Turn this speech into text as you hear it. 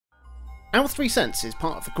Our 3 Cents is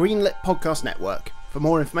part of the Greenlit Podcast Network. For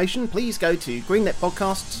more information, please go to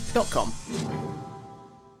greenlitpodcasts.com.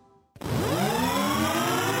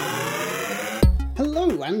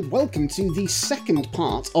 Hello and welcome to the second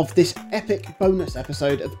part of this epic bonus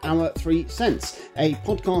episode of Our 3 Cents, a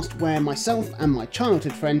podcast where myself and my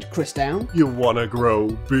childhood friend Chris Dow, you wanna grow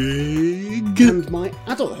big, and my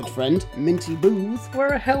adulthood friend Minty Booth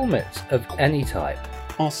wear a helmet of any type,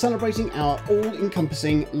 are celebrating our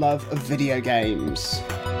all-encompassing love of video games.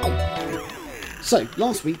 So,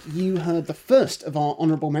 last week you heard the first of our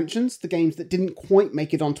honourable mentions, the games that didn't quite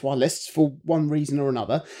make it onto our lists for one reason or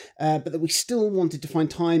another, but that we still wanted to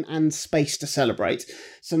find time and space to celebrate.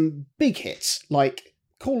 Some big hits like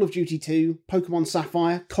Call of Duty 2, Pokemon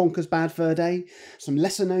Sapphire, Conker's Bad Fur Day, some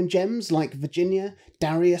lesser-known gems like Virginia,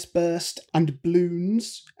 Darius Burst, and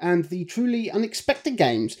Bloons, and the truly unexpected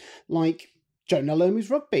games like Joe Nalomu's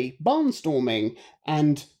Rugby, Barnstorming,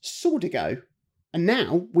 and Swordigo. And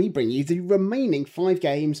now we bring you the remaining 5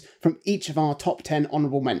 games from each of our top 10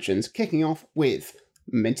 honourable mentions, kicking off with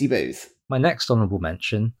Minty Booth. My next honourable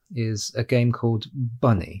mention is a game called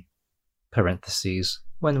Bunny, parentheses,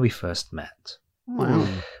 When We First Met. Wow.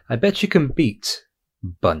 I bet you can beat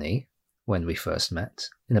Bunny, When We First Met,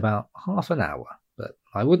 in about half an hour, but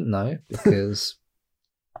I wouldn't know because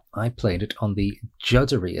I played it on the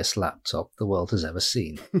judderiest laptop the world has ever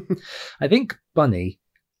seen. I think Bunny,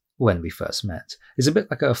 When We First Met, is a bit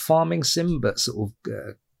like a farming sim, but sort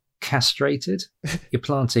of castrated. You're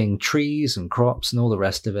planting trees and crops and all the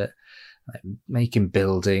rest of it, like making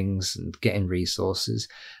buildings and getting resources.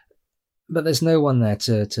 But there's no one there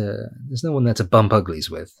to bump uglies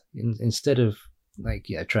with. Instead of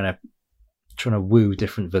trying to woo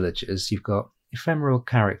different villagers, you've got ephemeral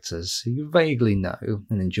characters who you vaguely know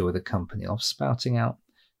and enjoy the company of, spouting out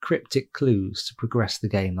cryptic clues to progress the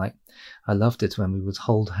game, like I loved it when we would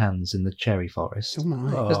hold hands in the cherry forest. Oh my.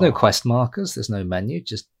 There's no quest markers, there's no menu,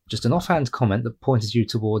 just an offhand comment that pointed you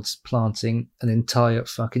towards planting an entire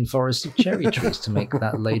fucking forest of cherry trees to make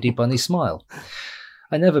that lady bunny smile.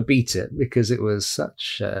 I never beat it because it was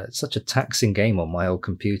such a taxing game on my old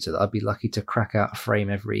computer that I'd be lucky to crack out a frame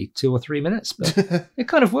every 2 or 3 minutes, but it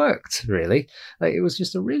kind of worked, really. Like, it was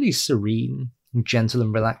just a really serene, gentle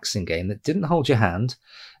and relaxing game that didn't hold your hand,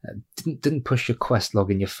 didn't push your quest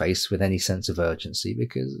log in your face with any sense of urgency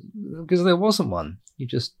because there wasn't one. You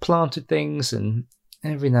just planted things, and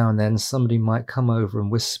every now and then somebody might come over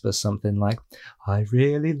and whisper something like, I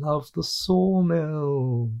really love the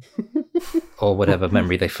sawmill, or whatever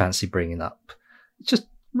memory they fancy bringing up. Just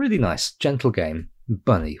really nice, gentle game.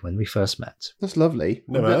 Bunny, When We First Met. That's lovely.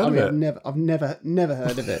 I've never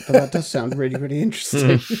heard of it, but that does sound really, really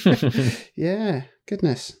interesting. Yeah,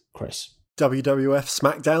 goodness. Chris. WWF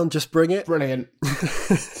SmackDown, just bring it. Brilliant.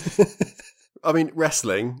 I mean,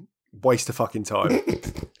 wrestling, waste of fucking time.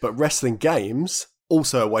 But wrestling games,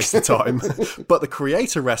 also a waste of time. But the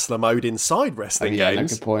creator wrestler mode inside wrestling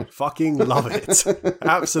games, good point. fucking love it.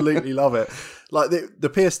 Absolutely love it. Like, the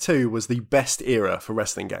PS2 was the best era for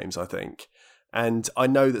wrestling games, I think. And I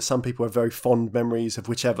know that some people have very fond memories of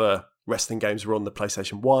whichever wrestling games were on the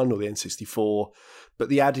PlayStation 1 or the N64, but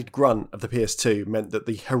the added grunt of the PS2 meant that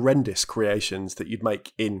the horrendous creations that you'd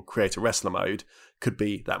make in Creator Wrestler mode could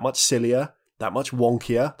be that much sillier, that much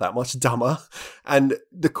wonkier, that much dumber, and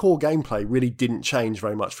the core gameplay really didn't change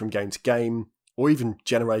very much from game to game, or even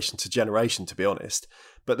generation to generation, to be honest.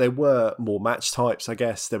 But there were more match types, I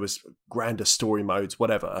guess, there was grander story modes,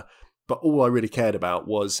 whatever, but all I really cared about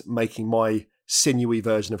was making my sinewy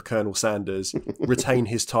version of Colonel Sanders retain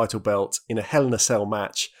his title belt in a Hell in a Cell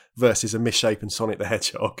match versus a misshapen Sonic the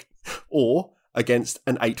Hedgehog, or against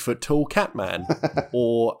an 8-foot-tall Catman,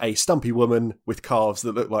 or a stumpy woman with calves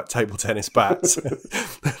that look like table tennis bats.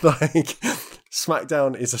 Like,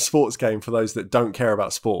 SmackDown is a sports game for those that don't care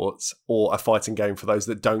about sports, or a fighting game for those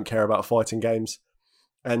that don't care about fighting games.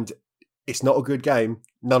 And it's not a good game.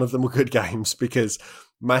 None of them were good games because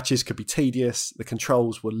matches could be tedious, the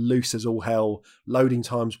controls were loose as all hell, loading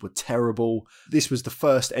times were terrible. This was the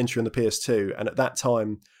first entry on the PS2, and at that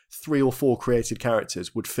time, 3 or 4 created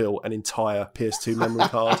characters would fill an entire PS2 memory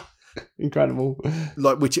card. Incredible.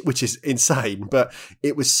 Like, which is insane, but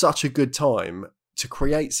it was such a good time to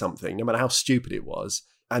create something, no matter how stupid it was,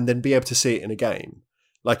 and then be able to see it in a game.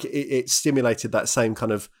 Like, it stimulated that same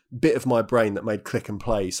kind of bit of my brain that made click and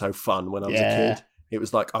play so fun when I was a kid. It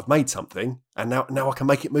was like, I've made something, and now I can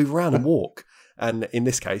make it move around and walk. And in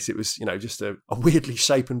this case, it was, just a weirdly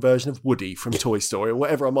shapen version of Woody from Toy Story or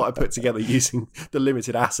whatever I might have put together using the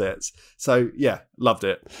limited assets. So, yeah, loved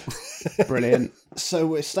it. Brilliant. So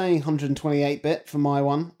we're staying 128-bit for my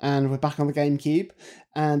one, and we're back on the GameCube,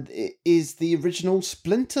 and it is the original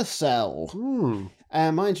Splinter Cell.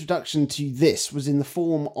 My introduction to this was in the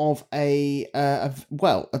form of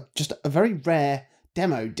just a very rare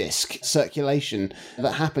demo disc circulation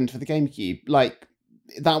that happened for the GameCube. Like,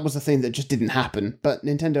 that was a thing that just didn't happen, but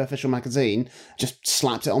Nintendo Official Magazine just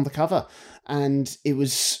slapped it on the cover, and it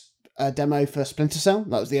was a demo for Splinter Cell.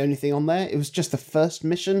 That was the only thing on there. It was just the first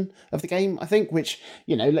mission of the game, I think, which,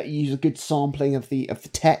 let you use a good sampling of the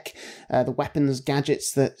tech, the weapons,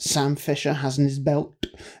 gadgets that Sam Fisher has in his belt,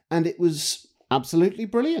 and it was absolutely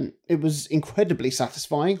brilliant. It was incredibly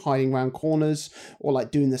satisfying, hiding around corners, or like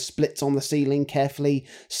doing the splits on the ceiling carefully,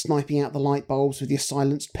 sniping out the light bulbs with your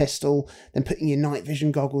silenced pistol, then putting your night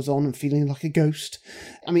vision goggles on and feeling like a ghost.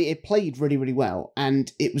 I mean, it played really, really well, and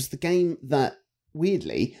it was the game that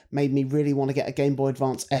weirdly made me really want to get a Game Boy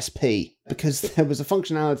Advance SP, because there was a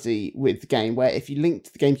functionality with the game where if you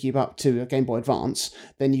linked the GameCube up to a Game Boy Advance,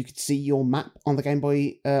 then you could see your map on the Game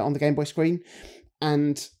Boy screen.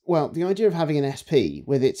 And, well, the idea of having an SP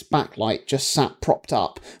with its backlight just sat propped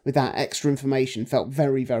up with that extra information felt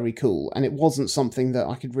very, very cool. And it wasn't something that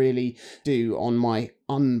I could really do on my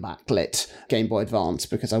unbacklit Game Boy Advance,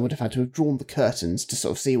 because I would have had to have drawn the curtains to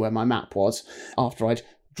sort of see where my map was after I'd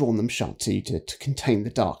drawn them shut to contain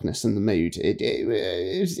the darkness and the mood.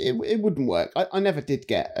 It wouldn't work. I never did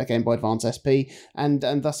get a Game Boy Advance SP, and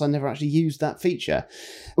thus I never actually used that feature,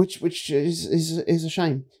 which is a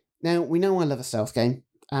shame. Now, we know I love a stealth game,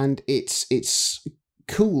 and it's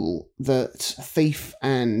cool that Thief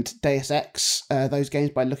and Deus Ex, those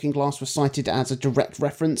games by Looking Glass, were cited as a direct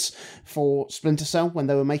reference for Splinter Cell when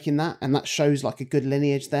they were making that, and that shows like a good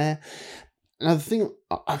lineage there. Now, the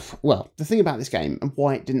thing about this game and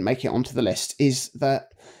why it didn't make it onto the list is that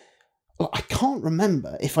I can't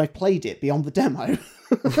remember if I played it beyond the demo.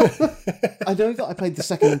 I know that I played the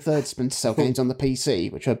second and third Splinter Cell games on the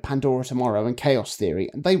PC, which were Pandora Tomorrow and Chaos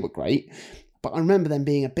Theory, and they were great. But I remember them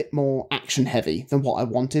being a bit more action-heavy than what I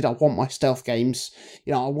wanted. I want my stealth games,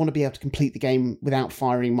 I want to be able to complete the game without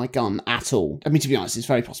firing my gun at all. I mean, to be honest, it's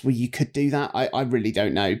very possible you could do that. I really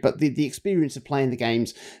don't know. But the experience of playing the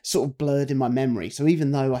games sort of blurred in my memory. So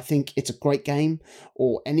even though I think it's a great game,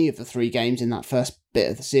 or any of the three games in that first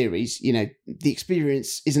bit of the series, the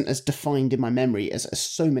experience isn't as defined in my memory as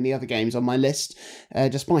so many other games on my list,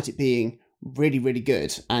 despite it being really, really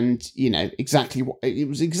good, and exactly what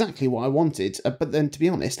I wanted. But then, to be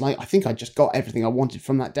honest, I think I just got everything I wanted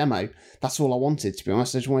from that demo. That's all I wanted, to be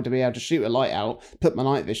honest. I just wanted to be able to shoot a light out, put my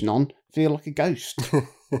night vision on, feel like a ghost.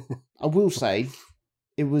 I will say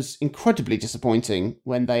it was incredibly disappointing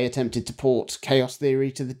when they attempted to port Chaos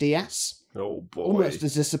Theory to the DS. Oh boy. Almost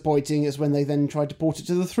as disappointing as when they then tried to port it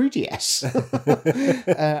to the 3DS.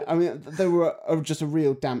 I mean, they were just a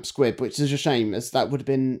real damp squib, which is a shame, as that would have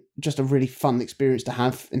been just a really fun experience to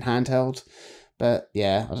have in handheld. But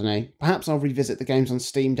yeah, I don't know. Perhaps I'll revisit the games on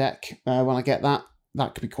Steam Deck when I get that.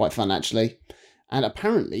 That could be quite fun, actually. And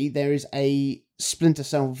apparently there is a Splinter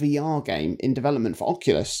Cell VR game in development for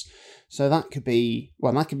Oculus. So that could be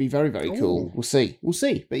very, very cool. Ooh. We'll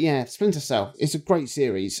see. But yeah, Splinter Cell, it's a great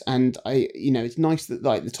series, and it's nice that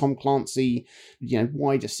the Tom Clancy,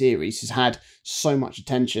 wider series has had so much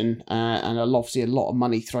attention and obviously a lot of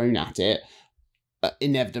money thrown at it. But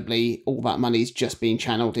inevitably, all that money is just being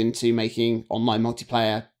channeled into making online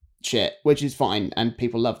multiplayer shit, which is fine, and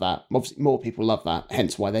people love that. Obviously, more people love that,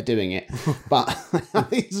 hence why they're doing it. But I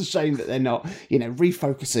think it's a shame that they're not,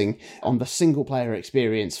 refocusing on the single player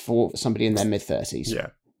experience for somebody in their mid-30s. Yeah.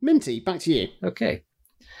 Minty, back to you. Okay.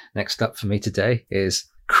 Next up for me today is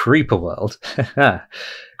Creeper World.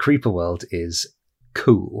 Creeper World is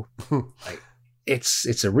cool.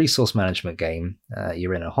 It's a resource management game.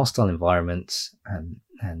 You're in a hostile environment,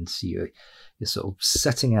 and you're sort of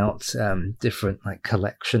setting out different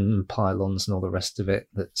collection pylons and all the rest of it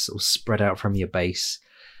that's sort of spread out from your base.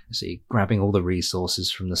 So you're grabbing all the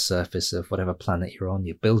resources from the surface of whatever planet you're on.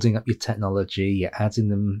 You're building up your technology. You're adding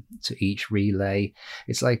them to each relay.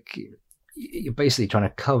 It's like you're basically trying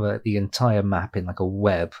to cover the entire map in a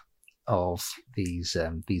web of these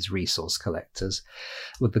resource collectors,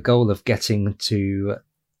 with the goal of getting to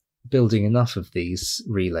building enough of these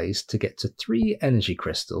relays to get to 3 energy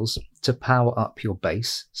crystals to power up your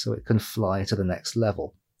base so it can fly to the next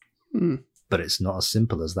level. But it's not as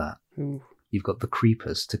simple as that. You've got the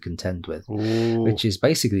creepers to contend with. Ooh. Which is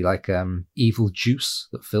basically like evil juice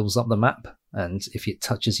that fills up the map, and if it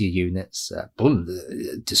touches your units, boom,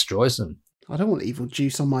 it destroys them. I don't want evil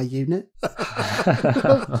juice on my unit.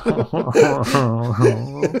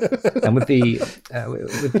 And with the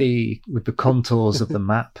contours of the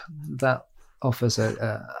map, that offers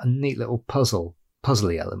a neat little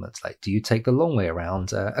puzzly element. Like, do you take the long way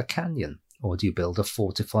around a canyon, or do you build a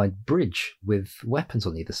fortified bridge with weapons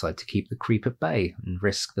on either side to keep the creep at bay and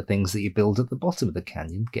risk the things that you build at the bottom of the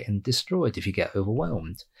canyon getting destroyed if you get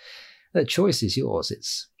overwhelmed? The choice is yours.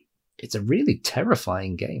 It's a really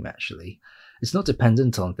terrifying game, actually. It's not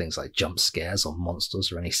dependent on things like jump scares or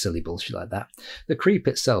monsters or any silly bullshit like that. The creep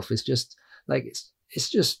itself is just like it's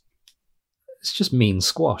just mean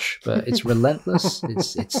squash, but it's relentless.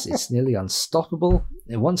 It's nearly unstoppable.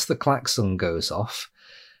 And once the klaxon goes off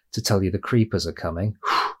to tell you the creepers are coming,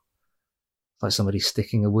 it's like somebody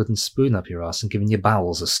sticking a wooden spoon up your ass and giving your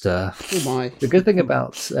bowels a stir. Oh my! The good thing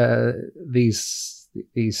about these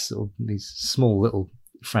small little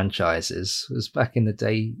franchises was back in the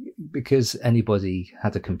day, because anybody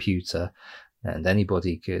had a computer and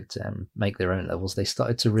anybody could make their own levels, they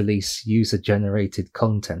started to release user-generated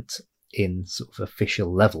content in sort of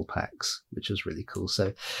official level packs, which was really cool.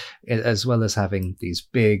 So as well as having these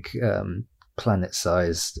big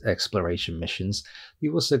planet-sized exploration missions,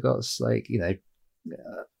 you also got, like, you know,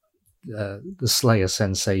 the Slayer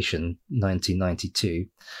Sensation 1992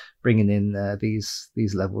 bringing in these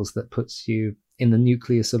levels that puts you in the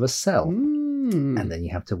nucleus of a cell, and then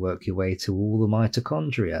you have to work your way to all the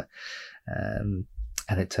mitochondria, and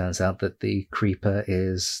it turns out that the creeper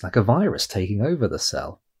is like a virus taking over the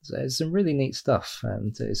cell. So it's some really neat stuff,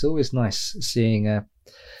 and it's always nice seeing a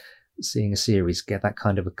series get that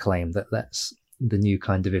kind of acclaim that lets the new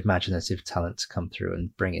kind of imaginative talent come through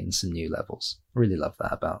and bring in some new levels. Really love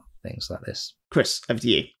that about things like this. Chris, over to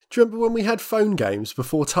you. Do you remember when we had phone games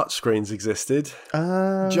before touchscreens existed?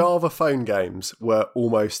 Java phone games were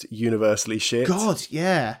almost universally shit. God,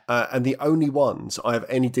 yeah. And the only ones I have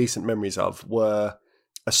any decent memories of were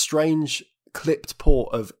a strange clipped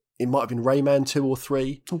port of, it might have been Rayman 2 or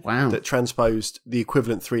 3. Oh, wow. That transposed the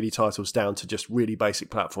equivalent 3D titles down to just really basic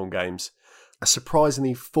platform games. A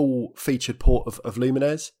surprisingly full-featured port of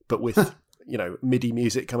Lumines, but with you know, MIDI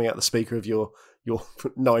music coming out the speaker of your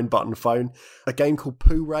 9-button phone. A game called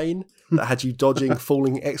Poo Rain that had you dodging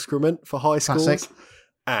falling excrement for high scores. Classic.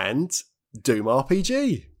 And Doom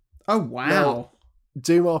RPG. Oh, wow. Now,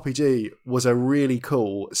 Doom RPG was a really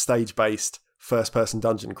cool stage-based first-person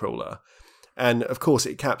dungeon crawler. And, of course,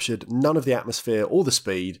 it captured none of the atmosphere or the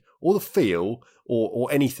speed or the feel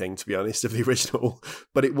or anything, to be honest, of the original.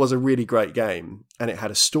 But it was a really great game. And it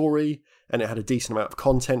had a story, and it had a decent amount of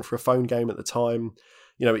content for a phone game at the time.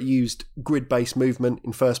 You know, it used grid-based movement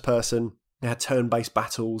in first person. It had turn-based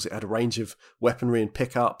battles. It had a range of weaponry and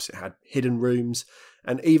pickups. It had hidden rooms,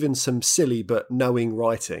 and even some silly but knowing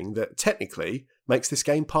writing that technically makes this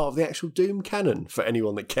game part of the actual Doom canon for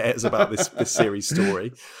anyone that cares about this series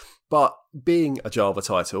story. But being a Java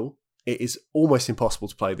title, it is almost impossible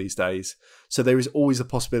to play these days. So there is always a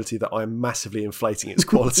possibility that I'm massively inflating its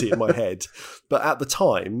quality in my head. But at the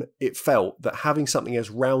time, it felt that having something as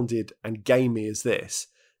rounded and gamey as this,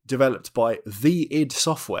 developed by the id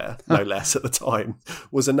Software, no less at the time,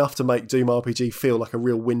 was enough to make Doom RPG feel like a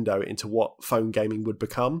real window into what phone gaming would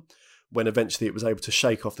become, when eventually it was able to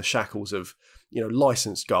shake off the shackles of, you know,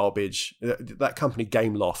 licensed garbage. That company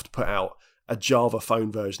Gameloft put out a Java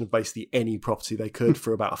phone version of basically any property they could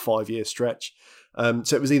for about a 5-year stretch.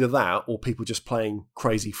 So it was either that or people just playing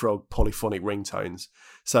Crazy Frog polyphonic ringtones.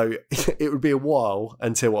 So it would be a while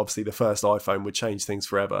until obviously the first iPhone would change things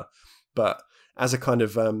forever. But as a kind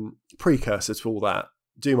of precursor to all that,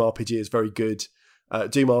 Doom RPG is very good.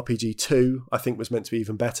 Doom RPG 2, I think, was meant to be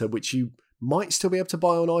even better, which you might still be able to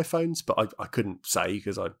buy on iPhones, but I couldn't say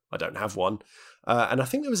because I don't have one. And I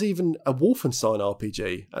think there was even a Wolfenstein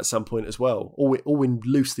RPG at some point as well, all in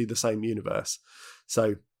loosely the same universe.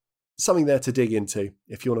 So something there to dig into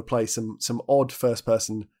if you want to play some odd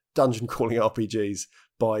first-person dungeon crawling RPGs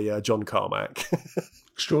by John Carmack.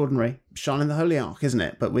 Extraordinary. Shining the Holy Ark, isn't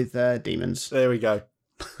it? But with demons. There we go.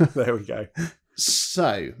 There we go.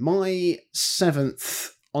 So, my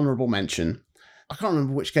 7th honourable mention. I can't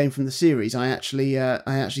remember which game from the series I actually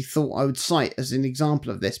thought I would cite as an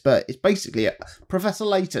example of this, but it's basically Professor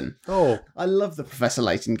Layton. Oh. I love the Professor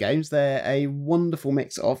Layton games. They're a wonderful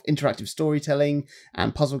mix of interactive storytelling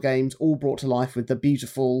and puzzle games, all brought to life with the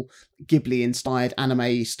beautiful Ghibli-inspired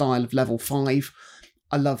anime style of level 5.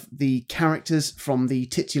 I love the characters from the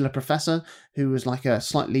titular professor, who was like a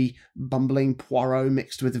slightly bumbling Poirot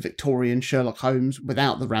mixed with a Victorian Sherlock Holmes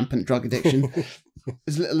without the rampant drug addiction.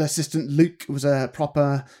 His little assistant Luke was a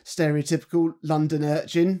proper stereotypical London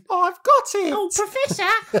urchin. Oh, I've got it! Oh, Professor!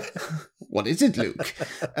 what is it, Luke?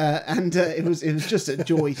 And it was just a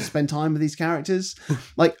joy to spend time with these characters.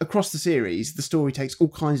 Like, across the series, the story takes all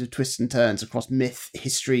kinds of twists and turns across myth,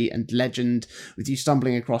 history, and legend, with you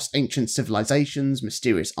stumbling across ancient civilizations,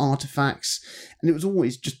 mysterious artifacts, and it was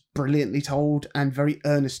always just brilliantly told and very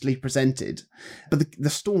earnestly presented. But the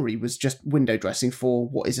story was just window dressing for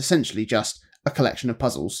what is essentially just a collection of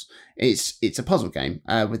puzzles. It's a puzzle game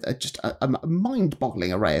with just a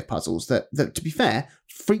mind-boggling array of puzzles that, to be fair,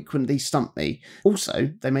 frequently stump me.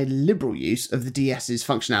 Also, they made liberal use of the DS's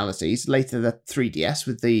functionalities, later the 3DS,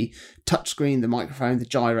 with the touchscreen, the microphone, the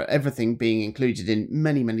gyro, everything being included in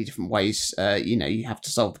many, many different ways. You have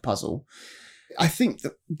to solve the puzzle. I think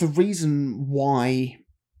that the reason why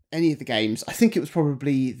any of the games, I think it was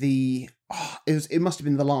probably it must have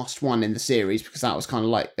been the last one in the series, because that was kind of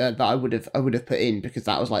like that I would have put in, because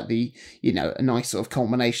that was like the, a nice sort of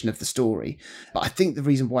culmination of the story. But I think the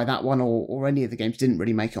reason why that one or any of the games didn't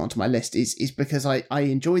really make it onto my list is because I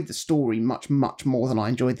enjoyed the story much, much more than I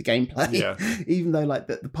enjoyed the gameplay. Yeah. Even though like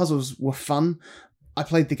the puzzles were fun, I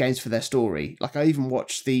played the games for their story. Like, I even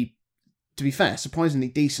watched the, to be fair, surprisingly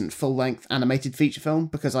decent full-length animated feature film,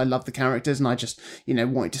 because I love the characters and I just,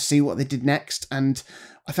 wanted to see what they did next. And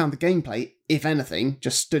I found the gameplay, if anything,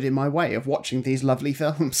 just stood in my way of watching these lovely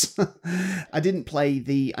films. I didn't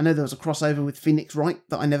play I know there was a crossover with Phoenix Wright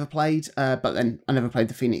that I never played, but then I never played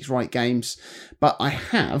the Phoenix Wright games. But I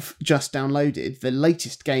have just downloaded the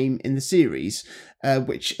latest game in the series,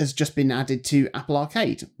 which has just been added to Apple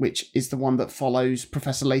Arcade, which is the one that follows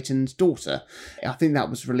Professor Layton's daughter. I think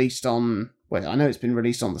that was released on... Well, I know it's been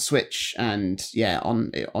released on the Switch and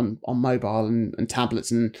on mobile and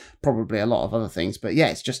tablets and probably a lot of other things. But yeah,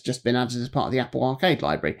 it's just been added as part of the Apple Arcade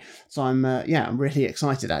library. So I'm really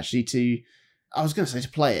excited actually I was going to say to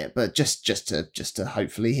play it, but just to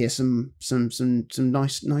hopefully hear some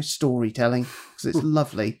nice storytelling, because it's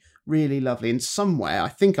lovely. Really lovely. And somewhere, I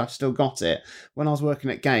think I've still got it, when I was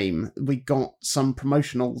working at Game, we got some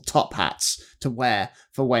promotional top hats to wear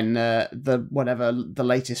for when the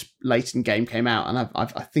latest Layton game came out, and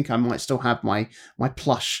I think I might still have my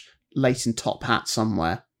plush Layton top hat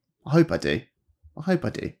somewhere. I hope I do.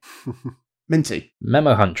 Minty.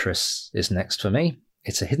 Memo Huntress is next for me.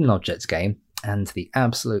 It's a hidden objects game and the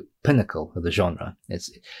absolute pinnacle of the genre.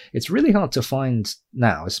 It's really hard to find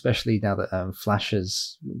now, especially now that Flash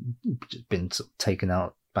has been sort of taken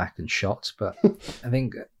out, back and shot. But I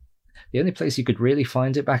think the only place you could really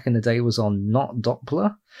find it back in the day was on Not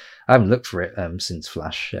Doppler. I haven't looked for it since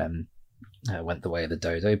Flash went the way of the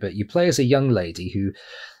dodo. But you play as a young lady who,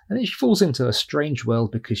 I think she falls into a strange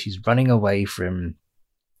world because she's running away from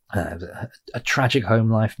a tragic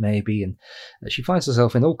home life, maybe, and she finds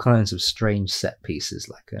herself in all kinds of strange set pieces,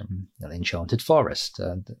 like an enchanted forest,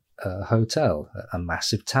 a hotel, a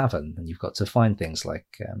massive tavern, and you've got to find things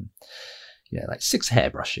like like 6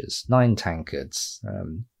 hairbrushes, 9 tankards,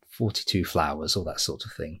 42 flowers, all that sort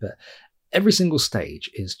of thing. But every single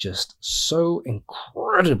stage is just so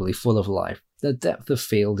incredibly full of life. The depth of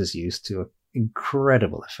field is used to an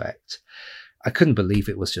incredible effect. I couldn't believe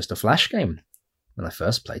it was just a Flash game. When I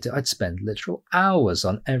first played it, I'd spend literal hours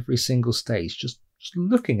on every single stage, just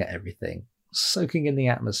looking at everything, soaking in the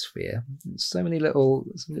atmosphere. So many little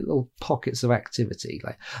pockets of activity.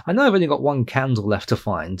 Like, I know I've only got 1 candle left to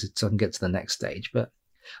find so I can get to the next stage, but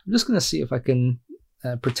I'm just going to see if I can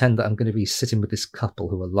pretend that I'm going to be sitting with this couple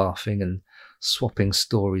who are laughing and swapping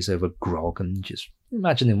stories over grog and just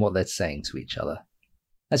imagining what they're saying to each other.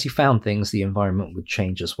 As you found things, the environment would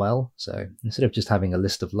change as well. So instead of just having a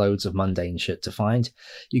list of loads of mundane shit to find,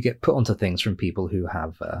 you get put onto things from people who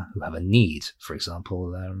have a need. For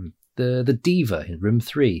example, the diva in room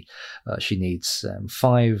 3, she needs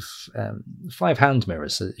 5 hand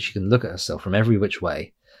mirrors so that she can look at herself from every which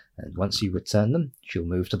way. And once you return them, she'll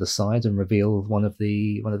move to the side and reveal one of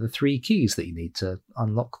the 3 keys that you need to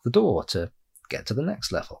unlock the door to get to the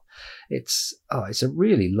next level. It's a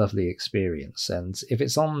really lovely experience, and if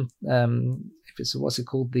it's on what's it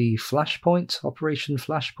called, the Flashpoint, Operation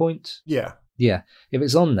Flashpoint, yeah, if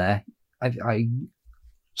it's on there, I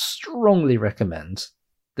strongly recommend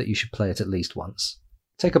that you should play it at least once.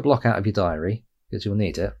 Take a block out of your diary because you'll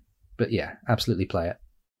need it, but yeah, absolutely play it.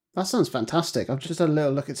 That sounds fantastic. I've just had a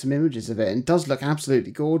little look at some images of it, and it does look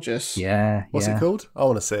absolutely gorgeous. Yeah. What's it called? I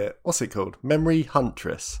want to see it. What's it called? Memory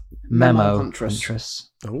Huntress. Memo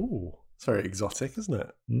Huntress. Oh, it's very exotic, isn't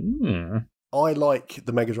it? Mm. I like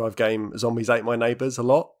the Mega Drive game Zombies Ate My Neighbours a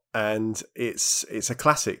lot, and it's a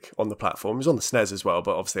classic on the platform. It was on the SNES as well,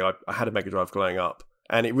 but obviously I had a Mega Drive growing up,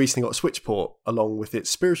 And it recently got a Switch port along with its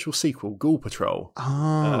spiritual sequel, Ghoul Patrol,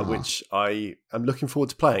 which I am looking forward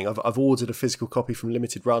to playing. I've ordered a physical copy from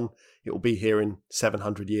Limited Run. It will be here in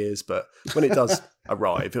 700 years, but when it does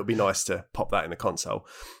arrive, it'll be nice to pop that in the console.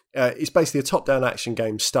 It's basically a top-down action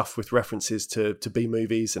game stuffed with references to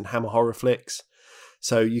B-movies and Hammer horror flicks.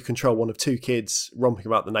 So you control one of two kids romping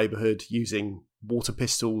about the neighbourhood using water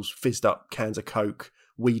pistols, fizzed-up cans of Coke,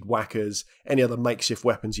 weed whackers, any other makeshift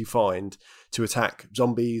weapons you find to attack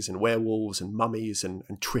zombies and werewolves and mummies and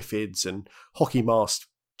triffids and hockey-masked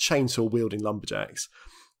chainsaw-wielding lumberjacks.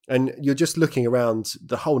 And you're just looking around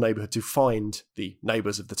the whole neighbourhood to find the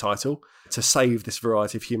neighbours of the title, to save this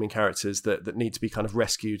variety of human characters that need to be kind of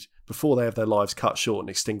rescued before they have their lives cut short and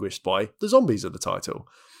extinguished by the zombies of the title.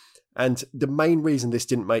 And the main reason this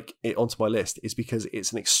didn't make it onto my list is because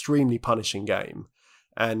it's an extremely punishing game.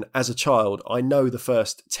 And as a child, I know the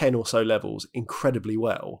first 10 or so levels incredibly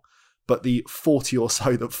well, but the 40 or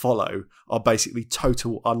so that follow are basically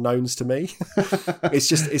total unknowns to me.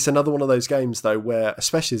 It's another one of those games, though, where,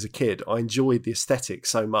 especially as a kid, I enjoyed the aesthetic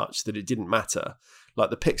so much that it didn't matter. Like,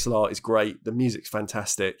 the pixel art is great, the music's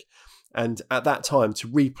fantastic. And at that time, to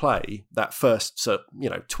replay that first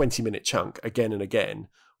 20-minute chunk again and again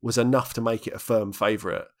was enough to make it a firm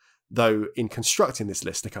favourite. Though in constructing this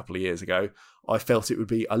list a couple of years ago, I felt it would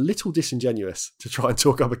be a little disingenuous to try and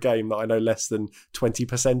talk up a game that I know less than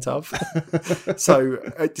 20% of. So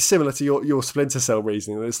similar to your Splinter Cell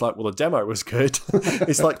reasoning, it's like, well, the demo was good.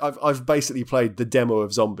 It's like I've basically played the demo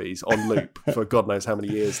of Zombies on loop for God knows how many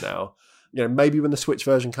years now. Maybe when the Switch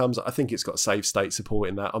version comes, I think it's got save state support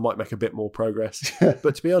in that. I might make a bit more progress.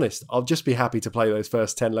 But to be honest, I'll just be happy to play those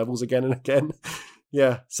first 10 levels again and again.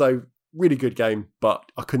 Yeah, so really good game, but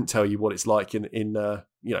I couldn't tell you what it's like in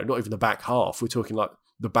not even the back half. We're talking like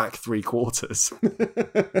the back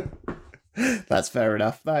 3/4. That's fair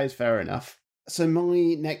enough. That is fair enough. So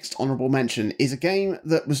my next honourable mention is a game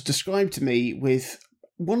that was described to me with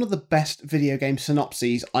one of the best video game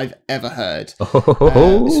synopses I've ever heard.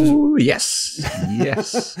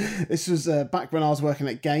 Yes. This was back when I was working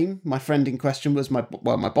at Game. My friend in question was my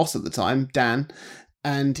boss at the time, Dan,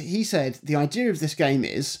 and he said the idea of this game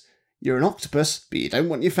is you're an octopus, but you don't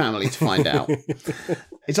want your family to find out.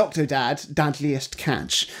 It's Octodad, Dadliest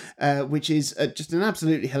Catch, which is just an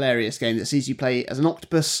absolutely hilarious game that sees you play as an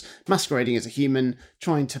octopus, masquerading as a human,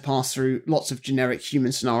 trying to pass through lots of generic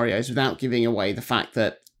human scenarios without giving away the fact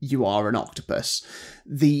that you are an octopus.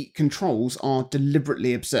 The controls are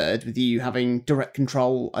deliberately absurd, with you having direct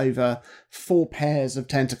control over 4 pairs of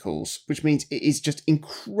tentacles, which means it is just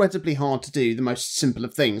incredibly hard to do the most simple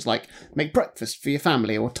of things, like make breakfast for your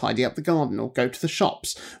family, or tidy up the garden, or go to the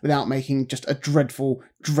shops, without making just a dreadful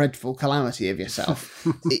calamity of yourself.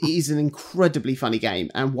 It is an incredibly funny game,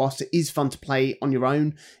 and whilst it is fun to play on your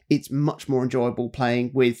own, it's much more enjoyable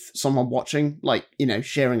playing with someone watching, like,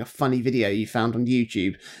 sharing a funny video you found on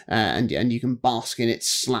YouTube, and you can bask in its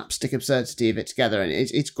slapstick absurdity of it together, and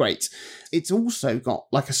it's great. It's also got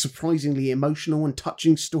like a surprisingly emotional and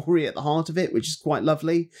touching story at the heart of it, which is quite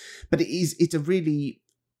lovely, but it's a really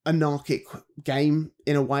anarchic game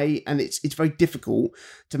in a way, and it's very difficult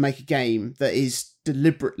to make a game that is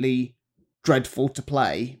deliberately dreadful to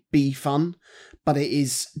play be fun, but it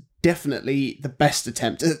is definitely the best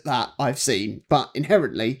attempt at that I've seen. But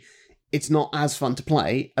inherently, it's not as fun to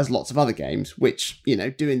play as lots of other games, which,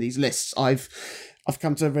 doing these lists, I've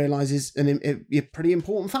come to realise is a pretty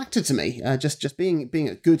important factor to me. Just being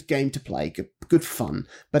a good game to play, good fun.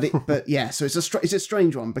 But yeah, so it's a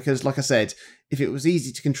strange one, because, like I said, if it was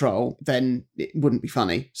easy to control, then it wouldn't be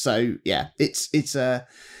funny. So yeah, it's a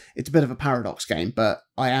bit of a paradox game, but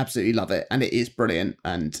I absolutely love it, and it is brilliant,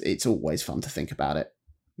 and it's always fun to think about it.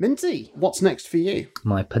 Minty, what's next for you?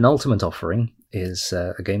 My penultimate offering is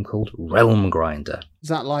a game called Realm Grinder. Is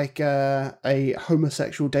that like a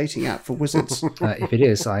homosexual dating app for wizards? If it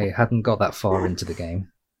is, I hadn't got that far into the game,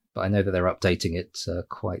 but I know that they're updating it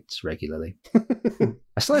quite regularly.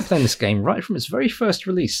 I started playing this game right from its very first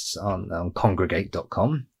release on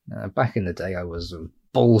Congregate.com. Back in the day, I was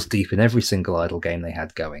balls deep in every single idle game they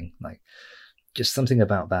had going. Like, just something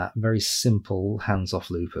about that very simple hands-off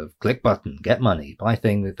loop of click button, get money, buy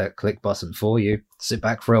thing with that click button for you, sit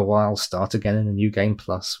back for a while, start again in a new game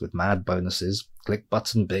plus with mad bonuses, click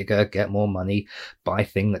button bigger, get more money, buy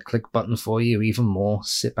thing that click button for you even more,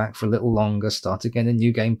 sit back for a little longer, start again in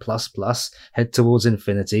new game plus, head towards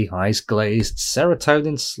infinity, eyes glazed,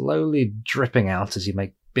 serotonin slowly dripping out as you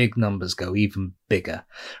make big numbers go even bigger.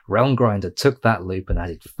 Realm Grinder took that loop and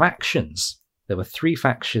added factions. There were 3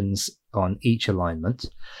 factions on each alignment.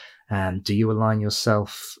 Do you align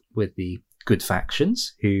yourself with the good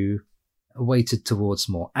factions, who weighted towards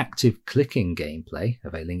more active clicking gameplay,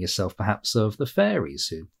 availing yourself perhaps of the fairies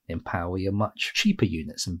who empower your much cheaper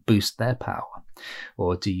units and boost their power?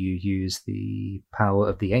 Or do you use the power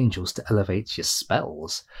of the angels to elevate your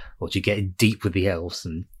spells? Or do you get deep with the elves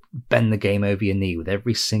and bend the game over your knee with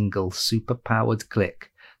every single super-powered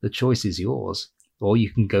click? The choice is yours. Or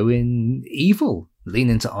you can go in evil, lean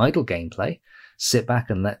into idle gameplay, sit back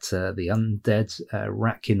and let the undead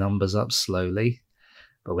rack your numbers up slowly.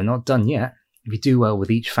 But we're not done yet. If you do well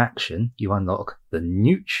with each faction, you unlock the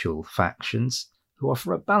neutral factions, who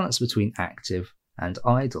offer a balance between active and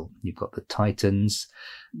idle. You've got the Titans,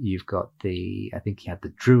 you've got I think you had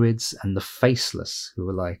the Druids and the Faceless, who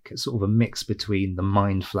were like sort of a mix between the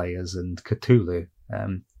Mind Flayers and Cthulhu.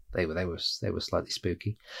 They were slightly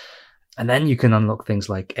spooky. And then you can unlock things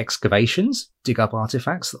like excavations, dig up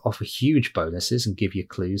artifacts that offer huge bonuses and give you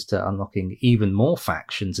clues to unlocking even more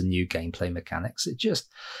factions and new gameplay mechanics.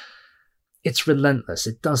 It's relentless.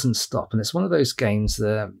 It doesn't stop. And it's one of those games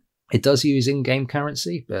that it does use in-game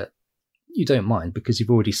currency, but you don't mind because you've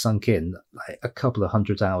already sunk in like a couple of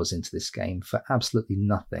 100 hours into this game for absolutely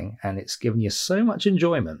nothing. And it's given you so much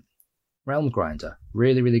enjoyment. Realm Grinder.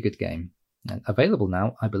 Really, really good game. And available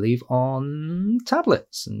now, I believe, on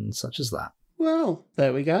tablets and such as that. Well,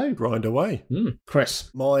 there we go. Grind away. Chris.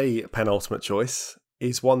 My penultimate choice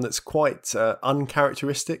is one that's quite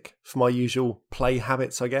uncharacteristic for my usual play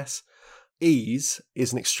habits, I guess. Ys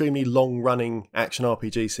is an extremely long-running action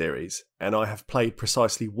RPG series, and I have played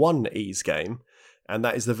precisely one Ys game, and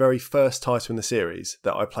that is the very first title in the series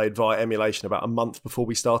that I played via emulation about a month before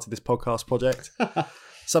we started this podcast project.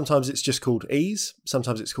 Sometimes it's just called Ys,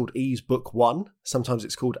 sometimes it's called Ys Book 1, sometimes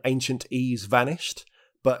it's called Ancient Ys Vanished,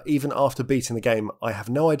 but even after beating the game, I have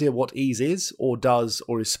no idea what Ys is, or does,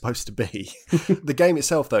 or is supposed to be. The game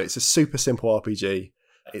itself, though, it's a super simple RPG.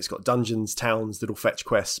 It's got dungeons, towns, little fetch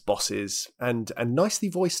quests, bosses, and nicely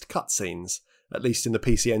voiced cutscenes, at least in the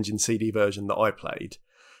PC Engine CD version that I played.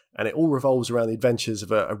 And it all revolves around the adventures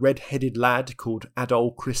of a red-headed lad called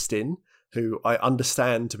Adol Christin, who I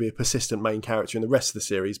understand to be a persistent main character in the rest of the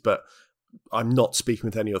series, but I'm not speaking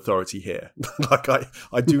with any authority here.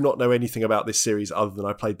 I do not know anything about this series other than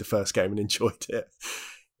I played the first game and enjoyed it.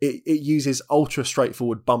 It uses ultra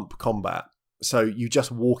straightforward bump combat. So you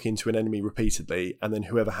just walk into an enemy repeatedly, and then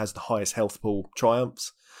whoever has the highest health pool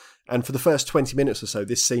triumphs. And for the first 20 minutes or so,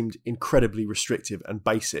 this seemed incredibly restrictive and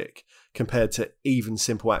basic compared to even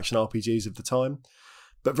simple action RPGs of the time.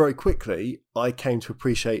 But very quickly, I came to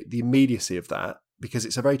appreciate the immediacy of that, because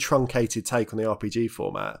it's a very truncated take on the RPG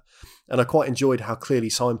format. And I quite enjoyed how clearly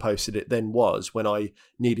signposted it then was when I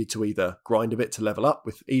needed to either grind a bit to level up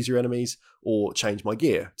with easier enemies or change my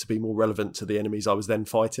gear to be more relevant to the enemies I was then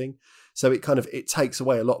fighting. So it takes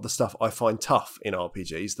away a lot of the stuff I find tough in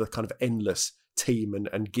RPGs, the kind of endless team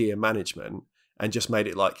and gear management, and just made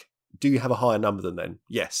it like, do you have a higher number than then?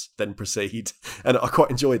 Yes, then proceed. And I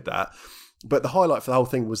quite enjoyed that. But the highlight for the whole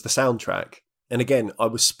thing was the soundtrack. And again, I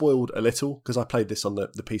was spoiled a little because I played this on the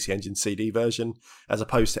PC Engine CD version, as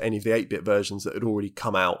opposed to any of the 8-bit versions that had already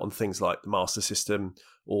come out on things like the Master System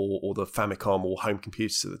or the Famicom or home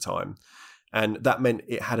computers at the time. And that meant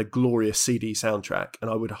it had a glorious CD soundtrack. And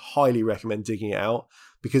I would highly recommend digging it out,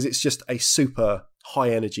 because it's just a super high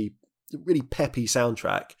energy, really peppy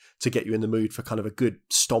soundtrack to get you in the mood for kind of a good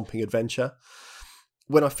stomping adventure.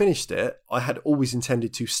 When I finished it, I had always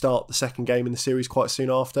intended to start the second game in the series quite soon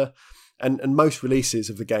after. And most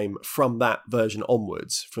releases of the game from that version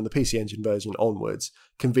onwards, from the PC Engine version onwards,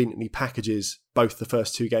 conveniently packages both the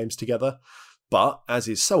first two games together. But, as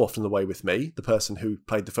is so often the way with me, the person who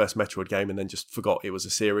played the first Metroid game and then just forgot it was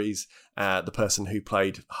a series, the person who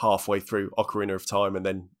played halfway through Ocarina of Time and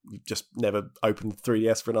then just never opened the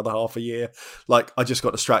 3DS for another half a year, I just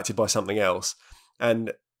got distracted by something else. And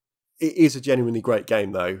it is a genuinely great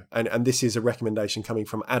game, though, and this is a recommendation coming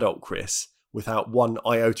from adult Chris, without one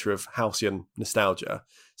iota of halcyon nostalgia.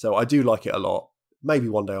 So I do like it a lot. Maybe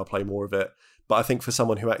one day I'll play more of it. But I think for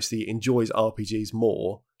someone who actually enjoys RPGs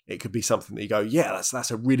more, it could be something that you go, yeah,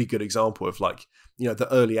 that's a really good example of the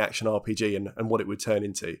early action RPG and what it would turn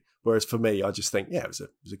into. Whereas for me, I just think, yeah, it was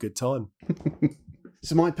a good time.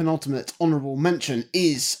 So my penultimate honourable mention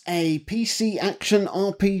is a PC action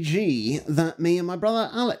RPG that me and my brother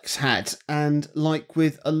Alex had. And like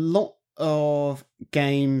with a lot of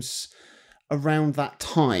games around that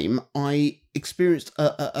time, I experienced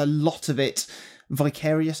a lot of it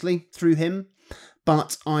vicariously through him.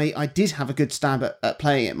 But I did have a good stab at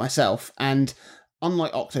playing it myself, and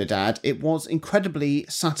unlike Octodad, it was incredibly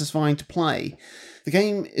satisfying to play. The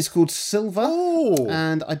game is called Silver,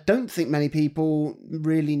 and I don't think many people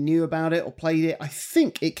really knew about it or played it. I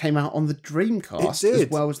think it came out on the Dreamcast as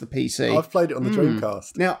well as the PC. I've played it on the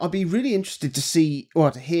Dreamcast. Now, I'd be really interested to see,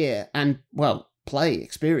 or to hear, and, well,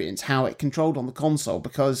 experience how it controlled on the console,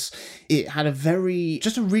 because it had a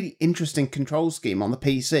really interesting control scheme on the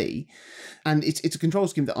PC, and it's a control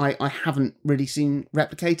scheme that I haven't really seen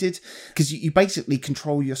replicated, because you basically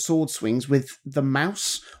control your sword swings with the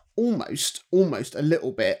mouse, almost a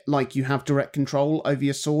little bit like you have direct control over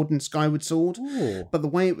your sword in Skyward Sword. Ooh. But the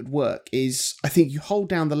way it would work is, I think you hold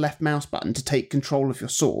down the left mouse button to take control of your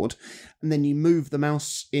sword, and then you move the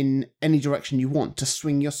mouse in any direction you want to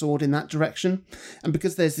swing your sword in that direction. And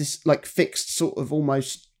because there's this like fixed sort of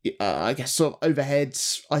almost, I guess, sort of overhead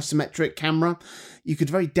isometric camera, you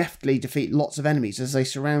could very deftly defeat lots of enemies as they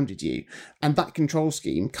surrounded you. And that control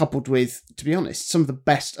scheme, coupled with, to be honest, some of the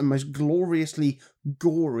best and most gloriously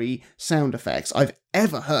gory sound effects I've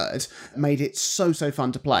ever heard, made it so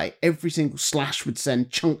fun to play. Every single slash would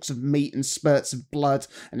send chunks of meat and spurts of blood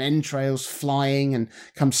and entrails flying and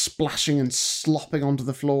come splashing and slopping onto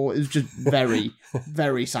the floor. It was just very,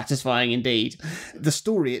 very satisfying indeed. The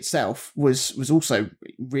story itself was also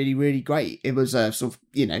really, really great. It was a sort of,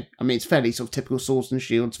 it's fairly sort of typical Swords and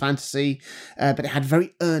Shields fantasy, but it had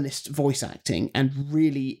very earnest voice acting and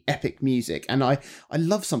really epic music. And I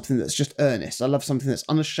love something that's just earnest. I love something that's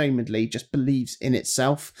unashamedly just believes in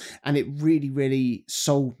itself, and it really, really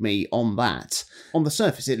sold me on that. On the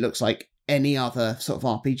surface, it looks like any other sort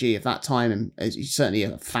of RPG of that time, and it's certainly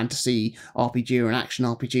a fantasy RPG or an action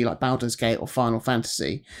RPG like Baldur's Gate or Final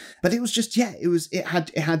Fantasy. But it was just,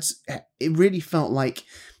 it really felt like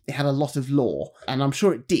it had a lot of lore, and I'm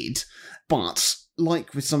sure it did, but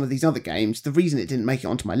like with some of these other games, the reason it didn't make it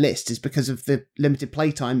onto my list is because of the limited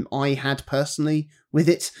playtime I had personally with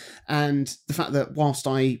it, and the fact that whilst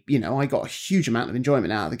I got a huge amount of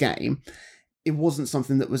enjoyment out of the game, it wasn't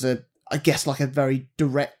something that was a very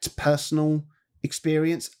direct personal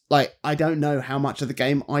experience. Like, I don't know how much of the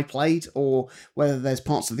game I played, or whether there's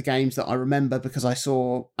parts of the games that I remember because I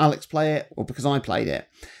saw Alex play it or because I played it.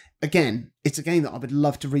 Again, it's a game that I would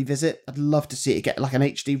love to revisit. I'd love to see it get like an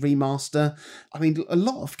HD remaster. I mean, a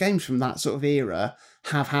lot of games from that sort of era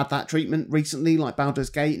have had that treatment recently, like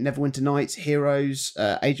Baldur's Gate, Neverwinter Nights, Heroes,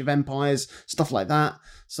 Age of Empires, stuff like that.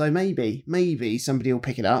 So maybe somebody will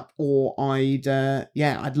pick it up, or I'd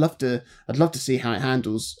love to see how it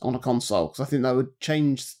handles on a console, because I think that would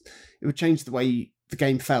change the way the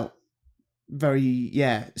game felt.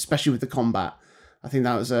 Especially with the combat. I think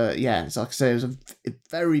that was it's like I say, it was a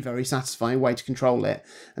very, very satisfying way to control it,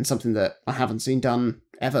 and something that I haven't seen done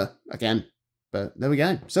ever again. But there we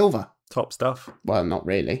go, Silver. Top stuff. Well, not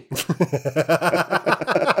really.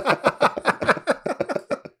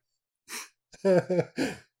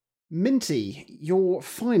 Minty, your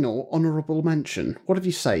final honourable mention. What have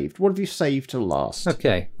you saved? What have you saved till last?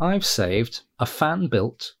 Okay, I've saved a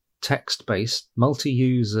fan-built, text-based,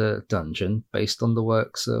 multi-user dungeon based on the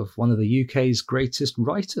works of one of the UK's greatest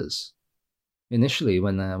writers. Initially,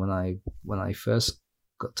 when I first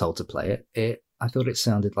got told to play it, I thought it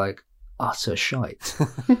sounded like utter shite.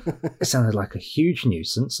 It sounded like a huge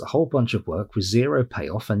nuisance, a whole bunch of work with zero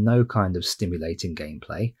payoff and no kind of stimulating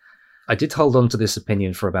gameplay. I did hold on to this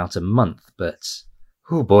opinion for about a month, but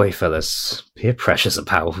oh boy, fellas, peer pressure's a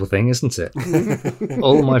powerful thing, isn't it?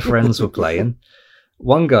 All my friends were playing.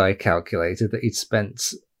 One guy calculated that he'd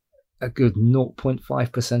spent a good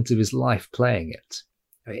 0.5% of his life playing it.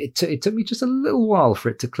 It took me just a little while for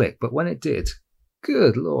it to click, but when it did,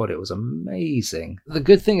 good lord, it was amazing. The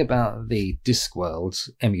good thing about the Discworld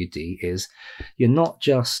MUD is you're not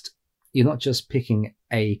just picking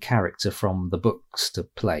a character from the books to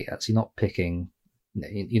play as. You're not getting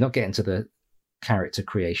to the character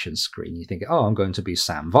creation screen. You think, oh, I'm going to be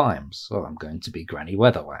Sam Vimes. Oh, I'm going to be Granny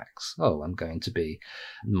Weatherwax. Oh, I'm going to be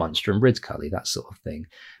Munster and Ridcully, that sort of thing.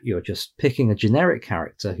 You're just picking a generic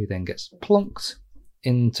character who then gets plonked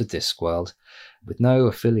into Discworld with no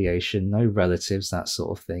affiliation, no relatives, that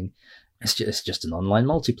sort of thing. It's just an online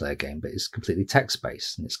multiplayer game, but it's completely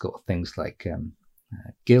text-based, and it's got things like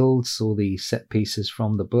guilds, all the set pieces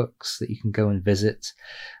from the books that you can go and visit.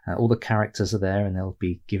 All the characters are there, and they'll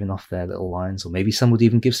be giving off their little lines, or maybe some would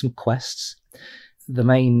even give some quests. The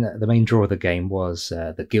main draw of the game was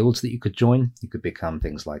the guilds that you could join. You could become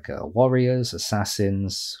things like warriors,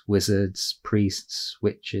 assassins, wizards, priests,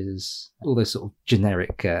 witches, all those sort of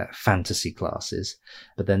generic fantasy classes.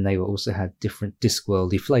 But then they also had different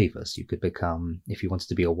Discworldy flavours. You could become, if you wanted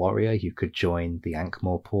to be a warrior, you could join the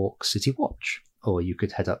Ankh-Morpork City Watch, or you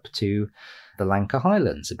could head up to the Lanka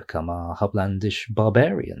Highlands and become a Hublandish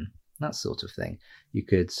barbarian, that sort of thing. You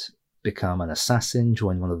could become an assassin,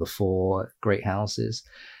 join one of the 4 great houses,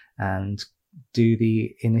 and do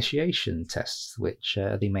the initiation tests, which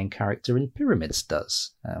the main character in Pyramids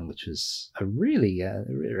does, which was a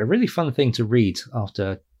really fun thing to read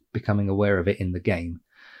after becoming aware of it in the game.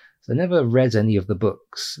 So I never read any of the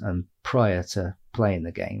books prior to playing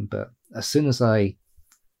the game, but as soon as I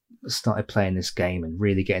started playing this game and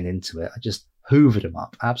really getting into it, I just hoovered them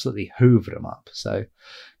up, absolutely hoovered them up. So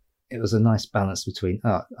it was a nice balance between,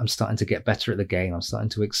 I'm starting to get better at the game, I'm starting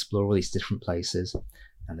to explore all these different places,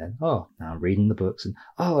 and then, now I'm reading the books, and,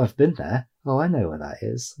 I've been there, I know where that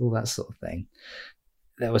is, all that sort of thing.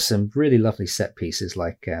 There were some really lovely set pieces,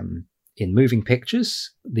 like in Moving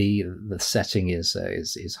Pictures, the setting is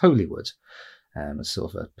Hollywood,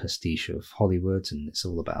 sort of a pastiche of Hollywood, and it's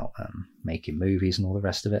all about making movies and all the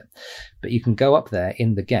rest of it. But you can go up there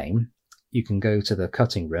in the game, you can go to the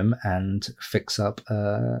cutting room and fix up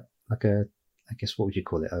like a, I guess, what would you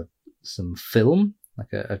call it, some film,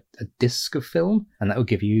 like a disc of film, and that will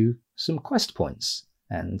give you some quest points.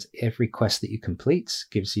 And every quest that you complete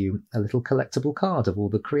gives you a little collectible card of all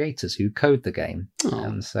the creators who code the game.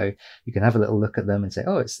 And so you can have a little look at them and say,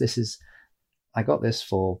 I got this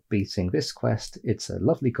for beating this quest. It's a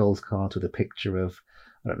lovely gold card with a picture of,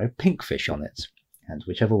 pinkfish on it. And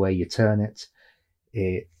whichever way you turn it,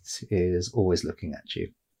 it is always looking at you,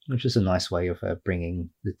 which is a nice way of bringing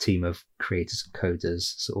the team of creators and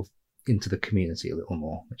coders sort of into the community a little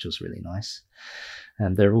more, which was really nice.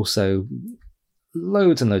 And there are also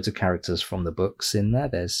loads and loads of characters from the books in there.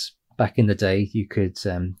 There's, back in the day, you could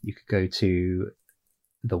go to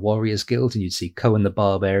the Warriors Guild and you'd see Cohen the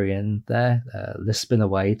Barbarian there, lisping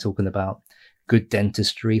away, talking about good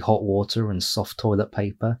dentistry, hot water, and soft toilet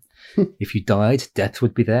paper. If you died, Death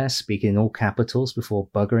would be there, speaking in all capitals before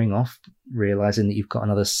buggering off, realizing that you've got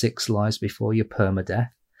another 6 lives before your permadeath.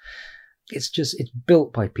 It's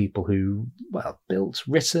built by people who,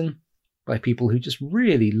 written by people who just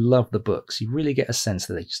really love the books. You really get a sense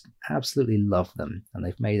that they just absolutely love them. And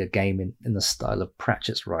they've made a game in the style of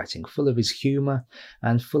Pratchett's writing, full of his humour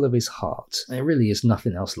and full of his heart. There really is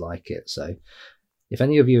nothing else like it. So if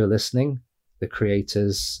any of you are listening, the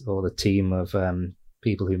creators or the team of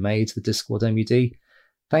people who made the Discworld MUD,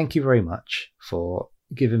 thank you very much for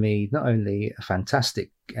giving me not only a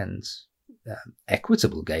fantastic and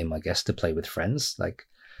equitable game, I guess, to play with friends. Like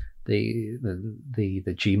the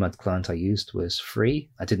Gmod client I used was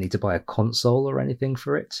free. I didn't need to buy a console or anything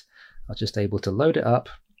for it. I was just able to load it up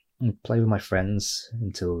and play with my friends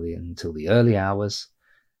until the early hours.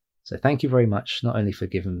 So thank you very much, not only for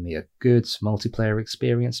giving me a good multiplayer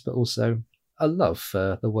experience, but also a love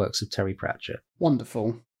for the works of Terry Pratchett.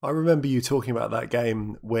 Wonderful. I remember you talking about that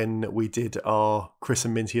game when we did our Chris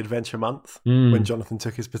and Minty Adventure Month, when Jonathan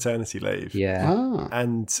took his paternity leave. Yeah.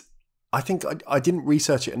 And I think I didn't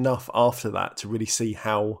research it enough after that to really see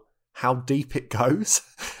how deep it goes.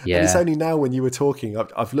 Yeah. And it's only now when you were talking,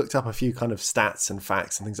 I've looked up a few kind of stats and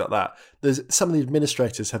facts and things like that. Some of the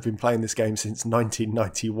administrators have been playing this game since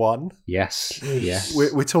 1991. Yes. Yes.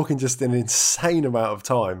 We're talking just an insane amount of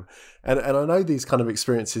time. And I know these kind of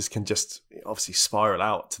experiences can just obviously spiral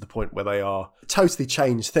out to the point where they are totally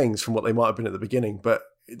change things from what they might have been at the beginning. But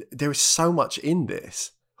there is so much in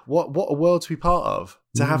this. What a world to be part of.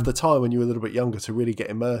 To have the time when you were a little bit younger to really get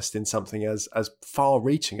immersed in something as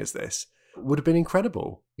far-reaching as this would have been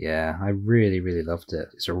incredible. Yeah, I really, really loved it.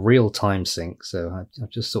 It's a real time sink, so I've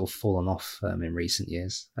just sort of fallen off in recent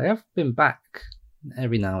years. I have been back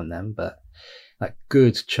every now and then, but that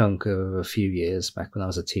good chunk of a few years back when I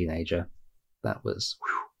was a teenager, that was,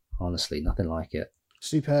 honestly, nothing like it.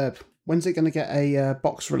 Superb. When's it going to get a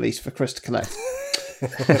box release for Chris to collect?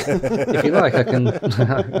 If you like, I can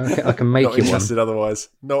make Not you interested one. otherwise.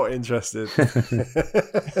 Not interested.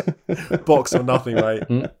 Box or nothing,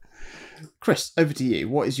 mate. Chris, over to you.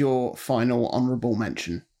 What is your final honourable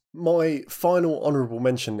mention? My final honourable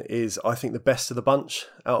mention is, I think, the best of the bunch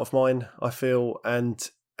out of mine, I feel, and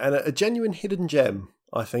a genuine hidden gem,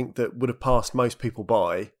 I think, that would have passed most people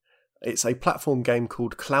by. It's a platform game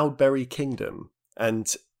called Cloudberry Kingdom,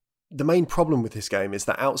 and the main problem with this game is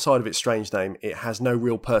that outside of its strange name, it has no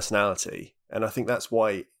real personality. And I think that's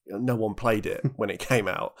why no one played it when it came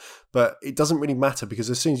out. But it doesn't really matter, because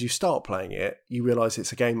as soon as you start playing it, you realise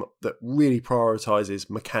it's a game that really prioritises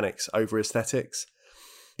mechanics over aesthetics.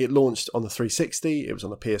 It launched on the 360, it was on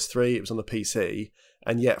the PS3, it was on the PC,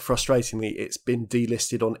 and yet, frustratingly, it's been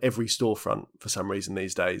delisted on every storefront for some reason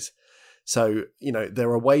these days. So,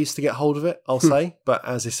 there are ways to get hold of it, I'll say, but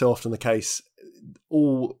as is so often the case,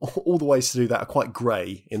 all the ways to do that are quite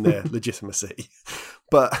grey in their legitimacy.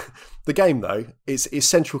 But the game, though, its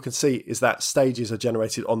central conceit is that stages are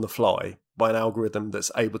generated on the fly by an algorithm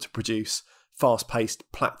that's able to produce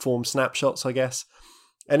fast-paced platform snapshots, I guess.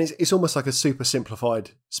 And it's almost like a super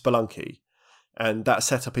simplified Spelunky. And that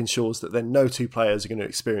setup ensures that then no two players are going to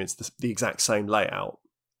experience the exact same layout.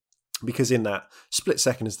 Because in that split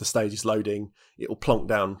second as the stage is loading, it will plonk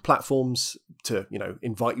down platforms to,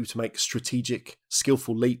 invite you to make strategic,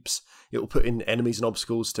 skillful leaps. It will put in enemies and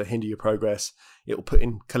obstacles to hinder your progress. It will put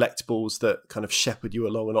in collectibles that kind of shepherd you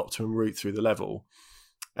along an optimum route through the level.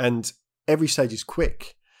 And every stage is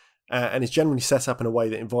quick and is generally set up in a way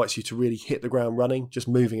that invites you to really hit the ground running, just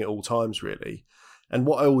moving at all times, really. And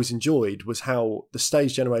what I always enjoyed was how the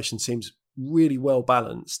stage generation seems really well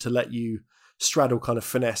balanced to let you straddle kind of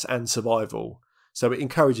finesse and survival. So it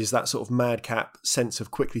encourages that sort of madcap sense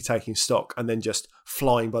of quickly taking stock and then just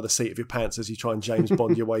flying by the seat of your pants as you try and James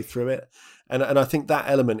Bond your way through it. And I think that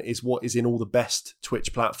element is what is in all the best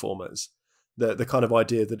Twitch platformers. The kind of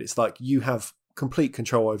idea that it's like you have complete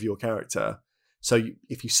control over your character. So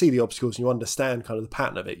if you see the obstacles and you understand kind of the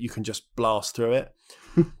pattern of it, you can just blast through it.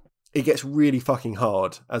 It gets really fucking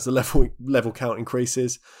hard as the level count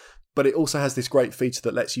increases. But it also has this great feature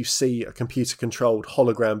that lets you see a computer-controlled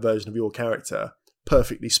hologram version of your character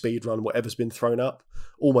perfectly speedrun whatever's been thrown up,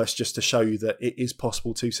 almost just to show you that it is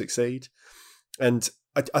possible to succeed. And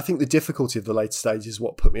I think the difficulty of the later stage is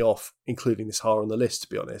what put me off including this higher on the list, to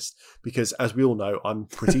be honest, because as we all know, I'm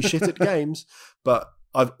pretty shit at games, but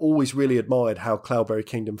I've always really admired how Cloudberry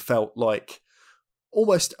Kingdom felt like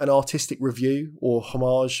almost an artistic review or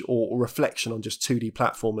homage or reflection on just 2D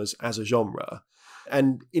platformers as a genre.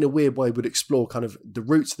 And in a weird way would explore kind of the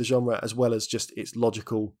roots of the genre as well as just its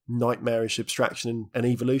logical, nightmarish abstraction and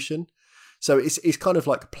evolution. So it's kind of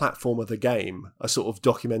like a platform of the game, a sort of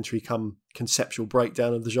documentary come conceptual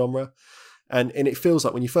breakdown of the genre. And it feels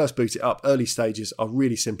like when you first boot it up, early stages are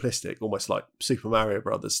really simplistic, almost like Super Mario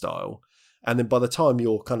Brothers style. And then by the time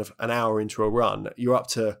you're kind of an hour into a run, you're up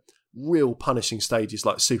to real punishing stages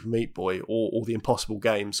like Super Meat Boy or the Impossible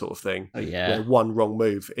Game sort of thing. Oh, yeah. Where one wrong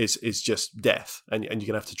move is just death and you're going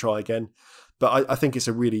to have to try again. But I think it's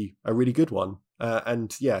a really good one.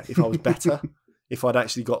 And yeah, if I was better, if I'd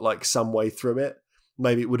actually got like some way through it,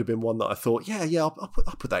 maybe it would have been one that I thought,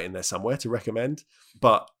 I'll put that in there somewhere to recommend.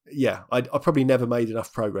 But yeah, I probably never made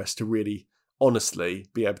enough progress to really honestly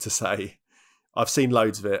be able to say I've seen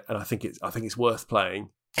loads of it and I think it's worth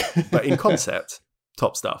playing. But in concept,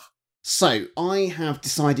 top stuff. So, I have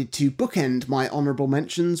decided to bookend my honourable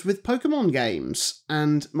mentions with Pokemon games,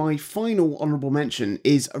 and my final honourable mention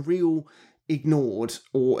is a real ignored,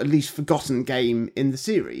 or at least forgotten game in the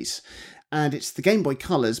series, and it's the Game Boy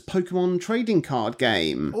Color's Pokemon trading card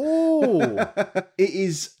game. Oh! It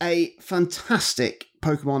is a fantastic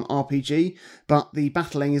Pokemon RPG, but the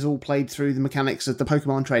battling is all played through the mechanics of the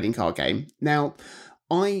Pokemon trading card game. Now,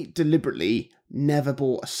 I deliberately never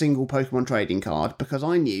bought a single Pokemon trading card because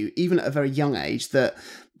I knew, even at a very young age, that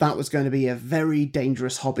was going to be a very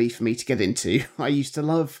dangerous hobby for me to get into. I used to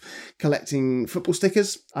love collecting football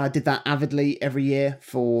stickers. I did that avidly every year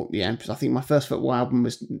for, I think my first football album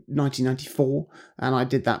was 1994, and I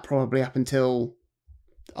did that probably up until,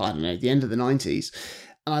 I don't know, the end of the 90s.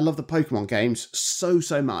 And I love the Pokemon games so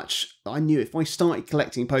much that I knew if I started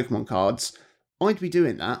collecting Pokemon cards, I'd be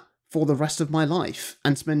doing that for the rest of my life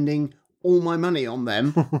and spending all my money on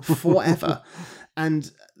them forever.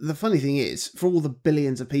 And the funny thing is, for all the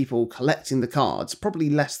billions of people collecting the cards, probably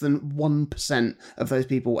less than 1% of those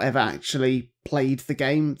people ever actually played the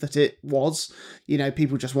game that it was.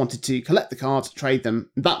 People just wanted to collect the cards, trade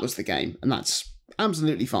them. That was the game, and that's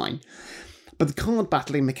absolutely fine. But the card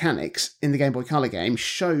battling mechanics in the Game Boy Color game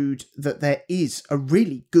showed that there is a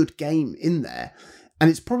really good game in there.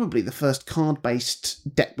 And it's probably the first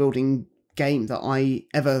card-based deck-building game that I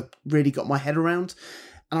ever really got my head around.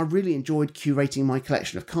 And I really enjoyed curating my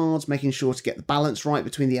collection of cards, making sure to get the balance right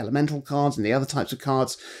between the elemental cards and the other types of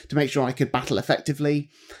cards to make sure I could battle effectively.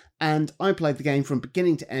 And I played the game from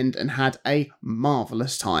beginning to end and had a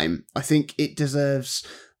marvellous time. I think it deserves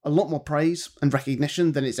a lot more praise and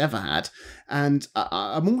recognition than it's ever had. And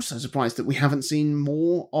I'm also surprised that we haven't seen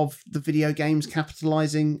more of the video games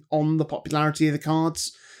capitalising on the popularity of the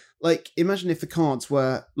cards. Like, imagine if the cards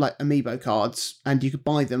were like amiibo cards and you could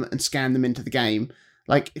buy them and scan them into the game.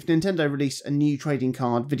 Like, if Nintendo released a new trading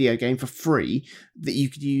card video game for free that you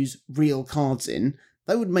could use real cards in,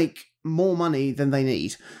 they would make more money than they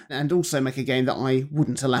need, and also make a game that I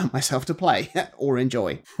wouldn't allow myself to play or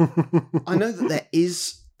enjoy. I know that there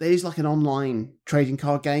is like an online trading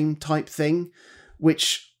card game type thing,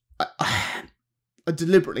 which I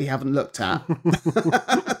deliberately haven't looked at.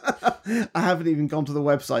 I haven't even gone to the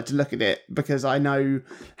website to look at it because I know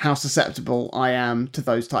how susceptible I am to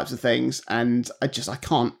those types of things, and I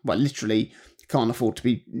can't, well, literally can't afford to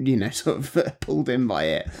be, sort of pulled in by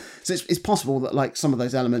it. So it's possible that like some of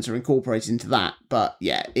those elements are incorporated into that, but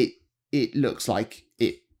yeah, it looks like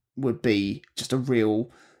it would be just a real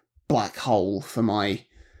black hole for my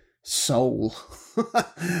soul,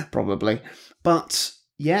 probably. But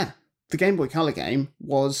yeah, the Game Boy Color game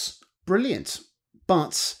was brilliant,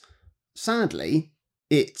 but sadly,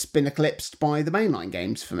 it's been eclipsed by the mainline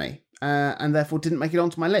games for me, and therefore didn't make it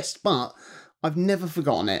onto my list. But I've never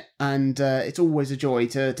forgotten it, and it's always a joy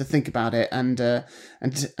to think about it and to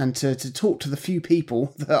talk to the few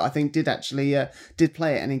people that I think did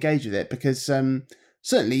play it and engage with it, because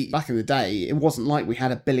certainly back in the day, it wasn't like we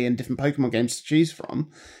had a billion different Pokemon games to choose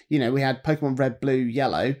from. We had Pokemon Red, Blue,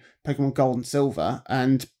 Yellow, Pokemon Gold and Silver,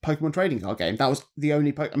 and Pokemon Trading Card Game. That was the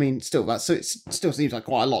only so it still seems like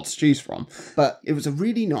quite a lot to choose from. But it was a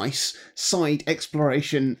really nice side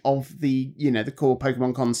exploration of the core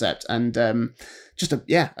Pokemon concept, and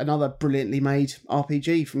another brilliantly made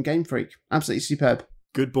RPG from Game Freak. Absolutely superb.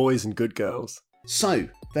 Good boys and good girls. So,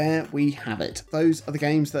 there we have it. Those are the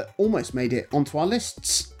games that almost made it onto our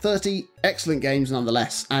lists. 30 excellent games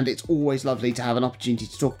nonetheless, and it's always lovely to have an opportunity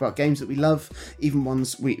to talk about games that we love, even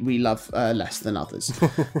ones we love less than others.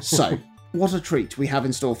 So, what a treat we have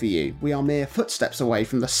in store for you. We are mere footsteps away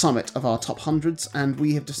from the summit of our top hundreds, and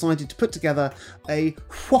we have decided to put together a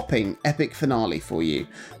whopping epic finale for you.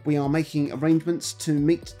 We are making arrangements to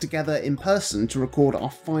meet together in person to record our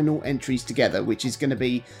final entries together, which is going to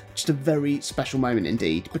be just a very special moment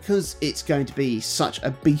indeed. Because it's going to be such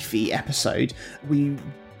a beefy episode, we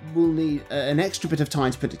will need an extra bit of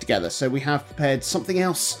time to put it together, so we have prepared something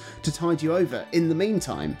else to tide you over in the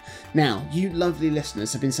meantime. Now, you lovely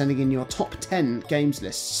listeners have been sending in your top 10 games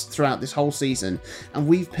lists throughout this whole season, and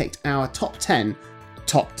we've picked our top 10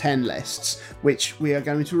 lists, which we are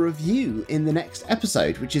going to review in the next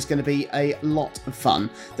episode, which is going to be a lot of fun.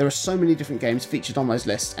 There are so many different games featured on those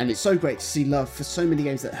lists, and it's so great to see love for so many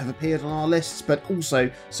games that have appeared on our lists, but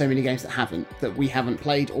also so many games that we haven't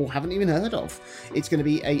played or haven't even heard of. It's going to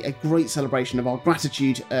be a great celebration of our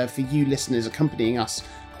gratitude for you listeners accompanying us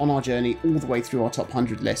on our journey all the way through our top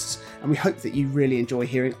 100 lists, and we hope that you really enjoy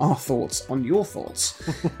hearing our thoughts on your thoughts.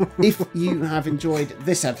 If you have enjoyed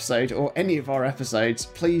this episode or any of our episodes,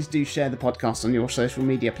 please do share the podcast on your social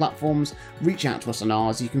media platforms. Reach out to us on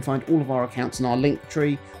ours. You can find all of our accounts in our link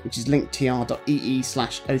tree, which is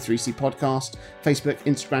linktr.ee/O3C podcast, Facebook,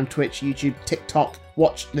 Instagram, Twitch, YouTube, TikTok.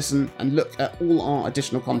 Watch, listen, and look at all our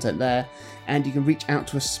additional content there. And you can reach out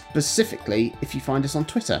to us specifically if you find us on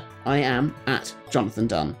Twitter. I am at Jonathan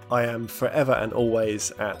Dunn. I am forever and always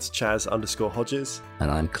at Chaz_Hodges. And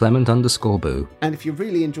I'm Clement_Boo. And if you're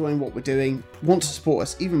really enjoying what we're doing, want to support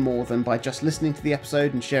us even more than by just listening to the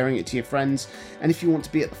episode and sharing it to your friends, and if you want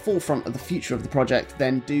to be at the forefront of the future of the project,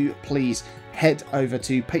 then do please head over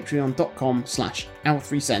to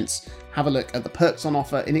patreon.com/our3cents. Have a look at the perks on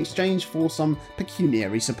offer in exchange for some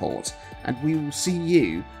pecuniary support. And we will see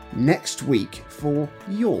you next week for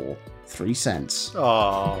your 3 cents.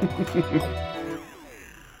 Aww.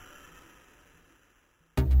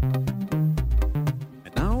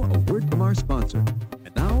 And now a word from our sponsor.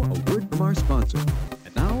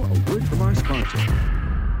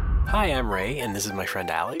 Hi, I'm Ray, and this is my friend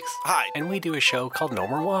Alex. Hi. And we do a show called No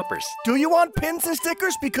More Whoppers. Do you want pins and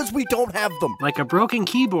stickers? Because we don't have them. Like a broken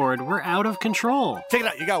keyboard, we're out of control. Check it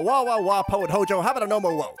out. You got wah, wah, wah, Poet Hojo. How about a no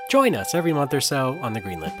more whoa? Join us every month or so on the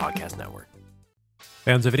Greenlit Podcast Network.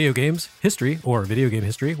 Fans of video games, history, or video game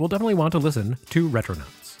history will definitely want to listen to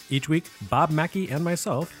Retronauts. Each week, Bob Mackey and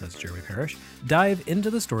myself, that's Jeremy Parrish, dive into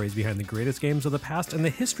the stories behind the greatest games of the past and the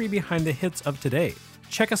history behind the hits of today.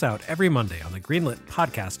 Check us out every Monday on the Greenlit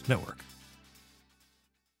Podcast Network.